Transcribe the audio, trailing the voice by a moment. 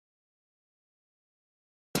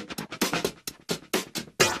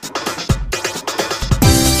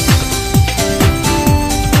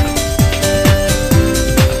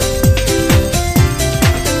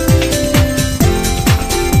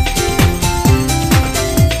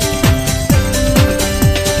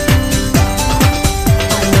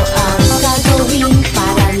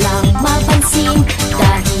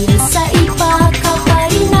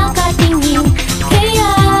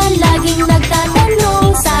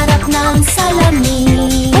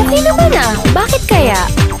Bakit kaya?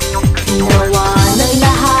 Ginawa ng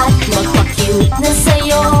lahat, magpa-cute na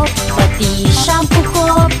sa'yo. Pati shampoo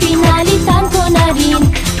ko, pinalitan ko na rin.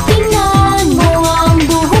 Tingnan mo ang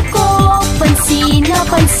buhok ko, pansin na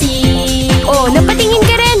pansin. Oh, napatingin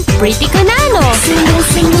ka rin. Pretty ka na, no?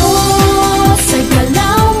 Sumusunod sa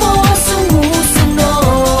galaw mo,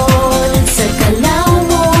 sumusunod sa galaw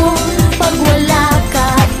mo. Pag wala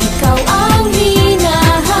ka, ikaw ang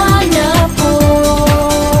hinahanap ko.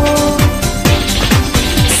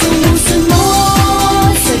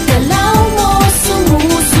 Sumusunod sa galaw mo,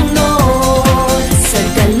 sumusunod sa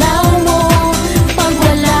galaw mo. Pag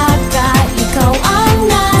wala ka, ikaw ang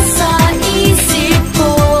nasa isip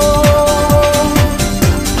ko.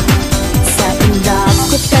 Sa ulap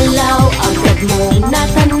ko't kalaw, agad mong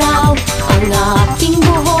natanaw ang aking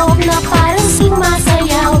buhok na parang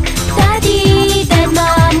sumasayaw. Daddy,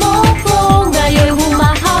 mo ko, ngayon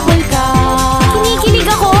humahabol ka. Kinikilig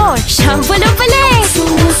ako. Shampoo lang pala eh.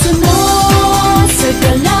 Sumusunod sa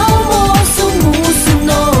galaw mo,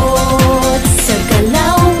 sumusunod sa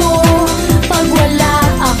galaw mo. Pag wala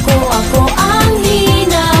ako, ako ang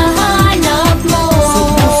hinahanap mo.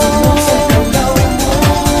 Sumusunod sa galaw mo,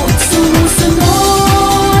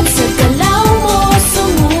 sumusunod sa galaw mo,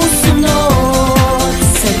 sumusunod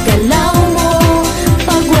sa galaw mo.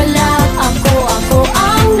 Pag wala ako, ako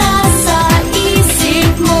ang nasa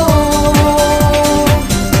isip mo.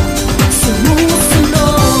 Sumusunod sa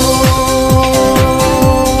galaw mo.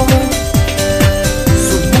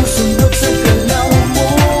 Sumusunod sa galaw mo.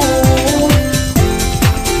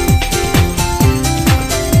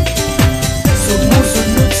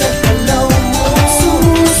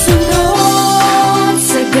 Sumusunod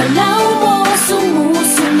sa galaw mo.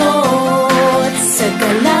 Sumusunod sa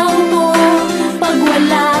galaw mo. Pag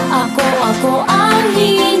wala ako, ako ang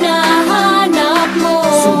hinahanap mo.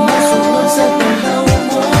 Sumusunod sa galaw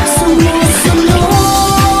mo.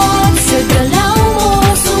 Sumusunod sa galaw mo.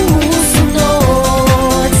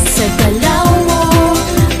 Sumusunod sa galaw mo.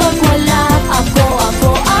 Pag wala ako, ako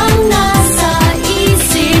ang nasa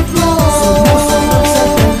isip mo. Sumusunod sa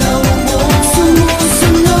galaw mo.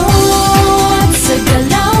 Sumusunod sa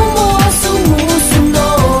galaw mo.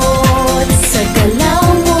 Sumusunod sa galaw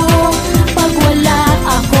mo. Pag wala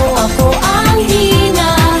ako, ako ang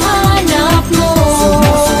hinahanap mo.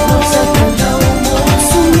 Sumusunod sa galaw mo.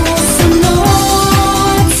 Sumusunod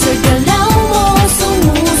sa galaw mo.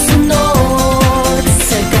 Sumusunod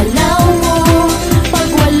sa galaw mo. Pag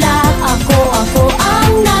wala ako, ako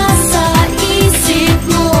ang nasa isip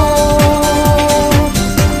mo.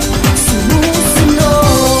 Sumusunod.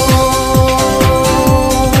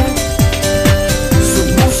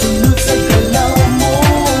 Sumusunod sa galaw mo.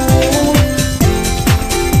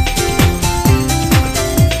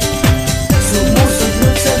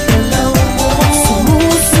 Sumusunod sa galaw mo.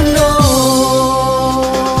 Sumusunod.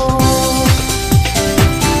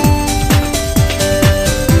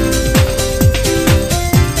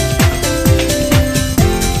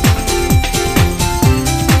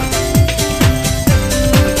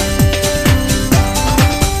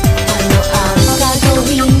 Ano ang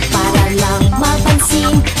gagawin para lang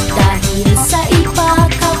mapansin? Dahil sa iba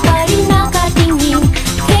ka pa rin nakatingin.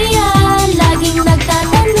 Kaya laging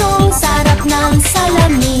nagtatanong sa harap ng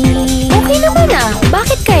salamin. Okay naman ah.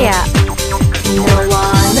 Bakit kaya? Ginawa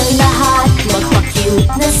ng lahat, magpa-cute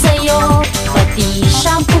na sa'yo. Pati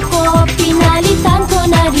shampoo ko, pinalitan ko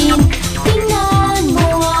na rin. Tingnan mo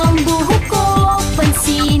ang buhok ko,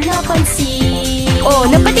 pansin na pansin. Oh,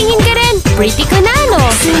 napatingin ka rin. Pretty ka na, no?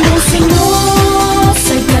 Sumusunod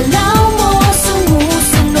sa galaw mo,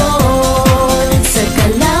 sumusunod sa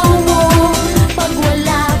galaw mo. Pag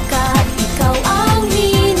wala ka, ikaw ang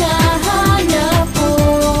hinahanap ko.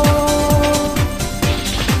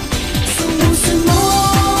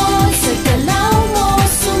 Sumusunod sa galaw mo,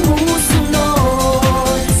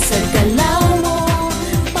 sumusunod sa galaw mo.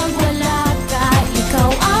 Pag wala ka, ikaw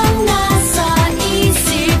ang nasa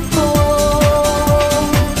isip ko.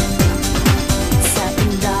 Sa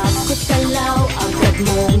ulap ko't kalaw,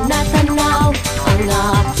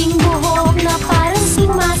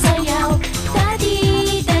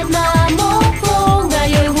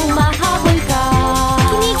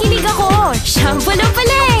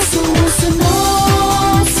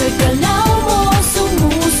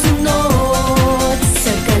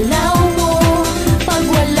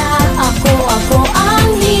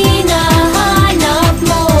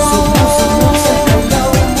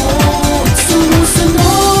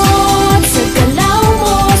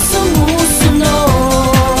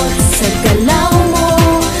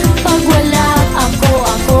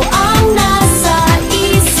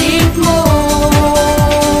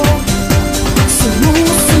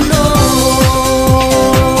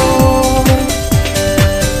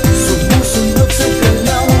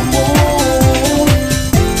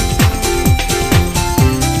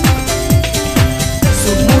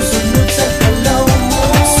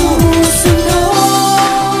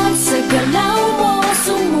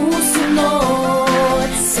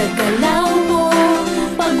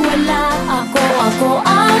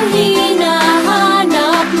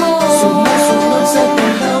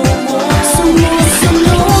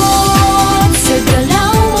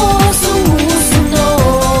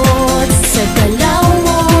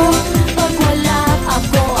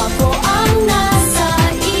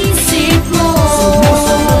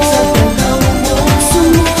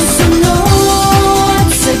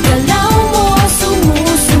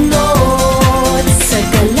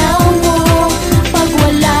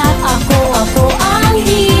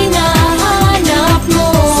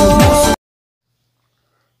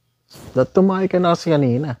 Dapat tumakay ka na kasi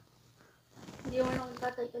kanina. Hindi mo lang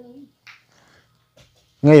tatay kanina.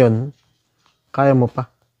 Ngayon, kaya mo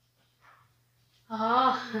pa.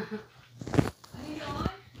 Ah.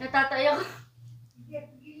 Natatay ako.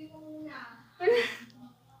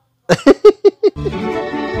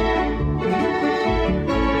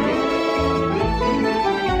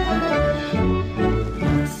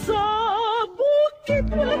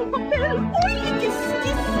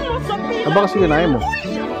 Aba kasi kinaya mo.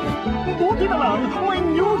 Buti na lang, may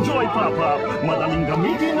new Joy Tropa. Madaling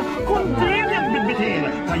gamitin, convenient bitbitin.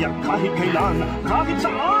 Kaya kahit kailan, kahit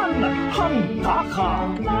saan, handa ka.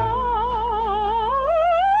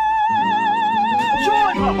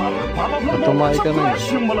 Joy Tropa, para Tumakay ka na. fresh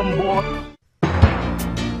yung malambot.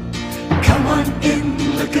 Come on in,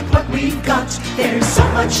 look at what we've got. There's so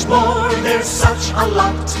much more, there's such a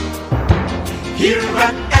lot. Here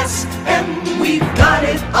at SM, we've got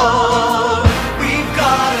it all. We've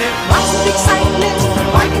got it all. Lots of excitement,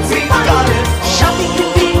 bargains and fun. Got it. Shopping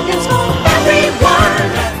convenience for everyone.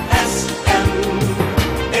 At SM,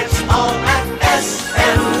 it's all at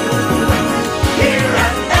SM. Here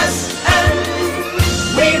at SM,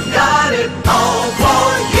 we've got it all for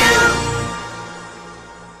you.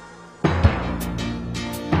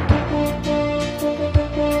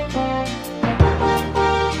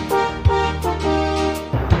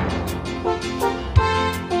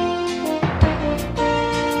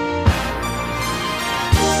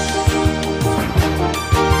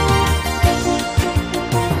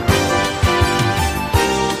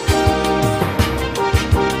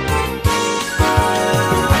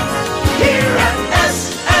 Here at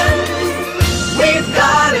SM, we've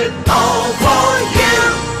got it all for you.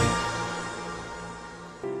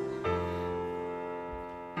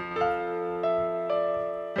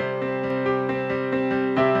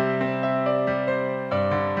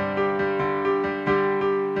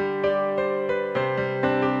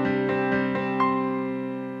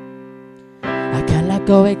 Akala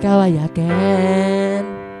ko ikaw ay akin,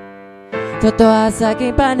 totoo sa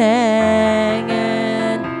aking paningin.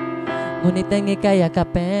 Ngunit ang ika'y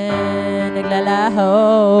yakapin, naglalaho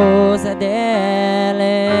sa dilim.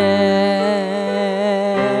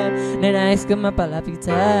 Ninais ko mapalapit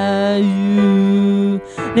sa'yo,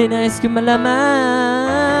 ninais ko malaman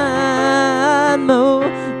mo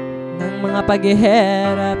ng mga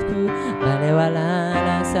paghihirap ko, baliwala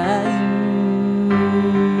lang sa'yo.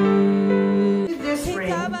 This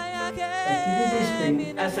ring,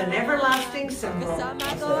 as an everlasting symbol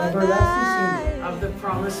of the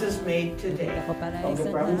promises made today. Of the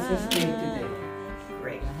promises made today.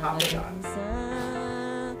 Great, pop it on.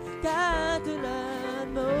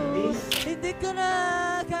 These, Hindi ko na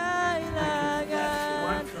kailangan.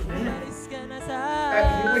 want from me. Umalis ka na sa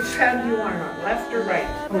Which hand you want on, left or right?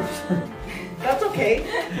 That's okay.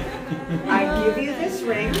 I give you this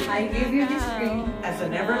ring I give you this ring, as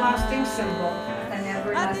an everlasting symbol an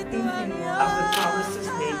everlasting symbol of the promises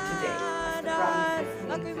made today.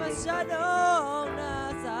 Ako'y masyadong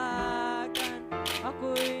nasaktan.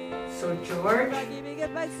 Ako'y So George pag-ibig at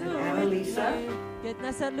pagsulit Annalisa, kahit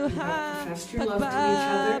nasa luha, professed your love to each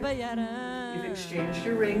other. pagbabayaran. You've exchanged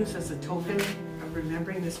your rings as a token of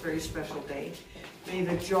remembering this very special day. May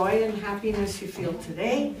the joy and happiness you feel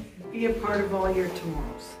today be a part of all your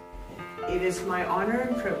tomorrows. It is my honor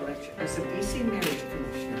and privilege as a BC Marriage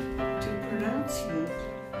Commissioner to pronounce you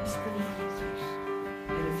husband and wife.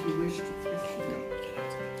 And if you wish to kiss you may.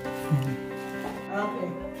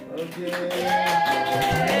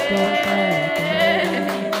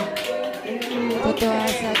 Totoo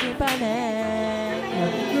sa aking paningin.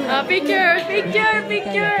 Picture! Picture!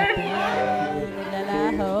 Picture!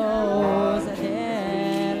 Naglalaho sa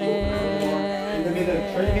dilim.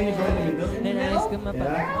 Ninais ko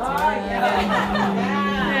mapalapit sa'yo.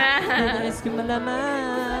 Ninais ko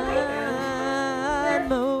malaman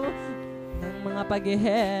mo ng mga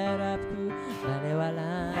paghihirap ko,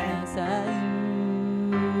 baliwala lang sa'yo.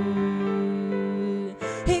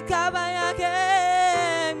 Ikaw ay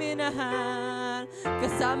aking minahal,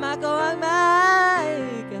 kasama ko ang may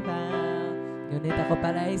kapal. Ngunit ako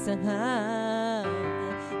pala isang naghahangad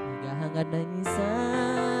ng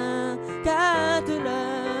isang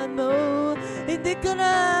katulad mo. Hindi ko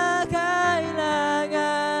na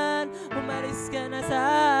kailangan, umalis ka na sa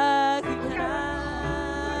aking harapan.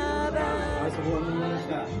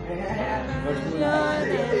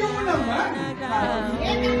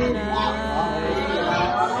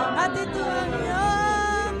 At ito ang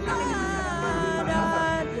iyong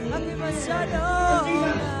pangalan, ako'y masyadong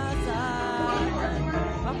nasaktan.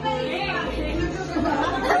 Ako'y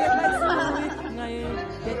pagsulit ngayon,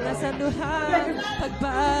 kahit nasa luha,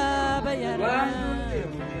 pagbabayaran.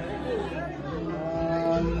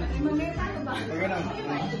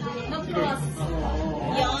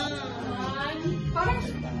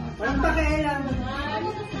 Walang pakialam.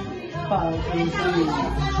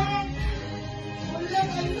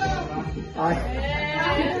 Ay.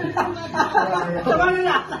 Tama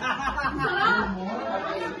na.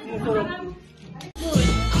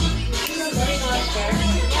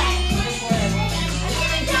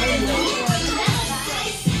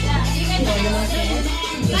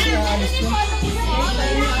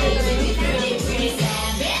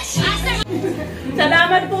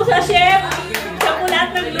 Salamat po sa chef. Sa pulat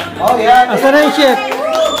ng luto. Oh, yan. Asan na yung chef?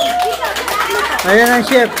 Ayan ang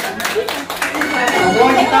chef.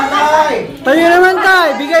 Buhay tatay. Tayo naman tay,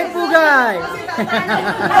 bigay pugay.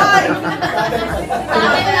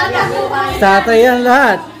 Tatay yan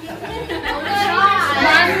lahat.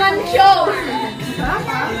 Man show!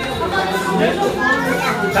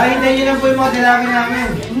 Kahit na yun lang po yung mga tilaki namin.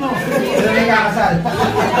 Wala na kakasal.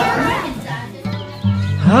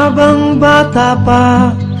 Habang bata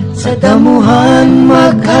pa, sa damuhan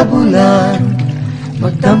maghabulan,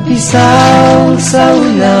 magtampisaw sa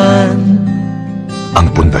ulan. Ang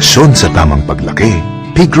pundasyon sa tamang paglaki,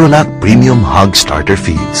 Pigrolac Premium Hog Starter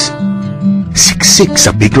Feeds. Siksik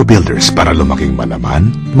sa Pigro Builders para lumaking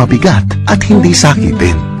malaman, mabigat at hindi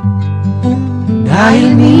sakitin.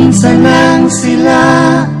 Dahil minsan lang sila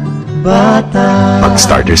bata. Pag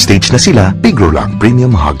starter stage na sila, Pigrolac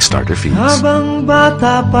Premium Hog Starter Feeds. Habang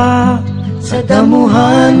bata pa, sa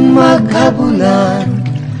damuhan maghabulan,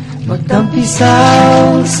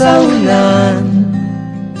 magtampisaw sa ulan.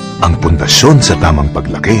 Ang pundasyon sa tamang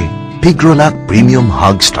paglaki, Pigrolac Premium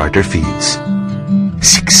Hog Starter Feeds.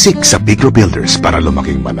 Siksik sa Pigro Builders para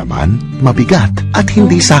lumaking malaman, mabigat at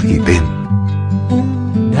hindi sakitin.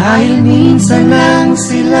 Dahil minsan lang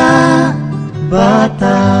sila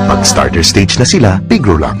bata. Pag starter stage na sila,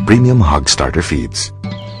 Pigrolac Premium Hog Starter Feeds.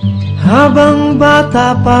 Habang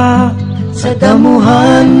bata pa, sa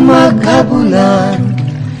damuhan maghabulan,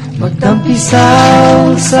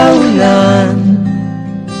 magtampisaw sa ulan.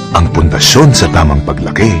 Ang pundasyon sa tamang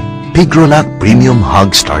paglaki, Pigrolac Premium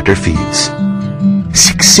Hog Starter Feeds.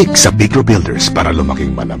 Siksik sa Pigro Builders para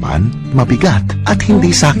lumaking malaman, mabigat at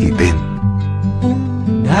hindi sakitin.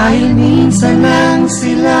 Dahil minsan lang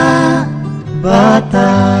sila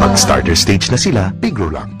bata. Pag starter stage na sila,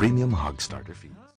 Pigrolac Premium Hog Starter Feeds.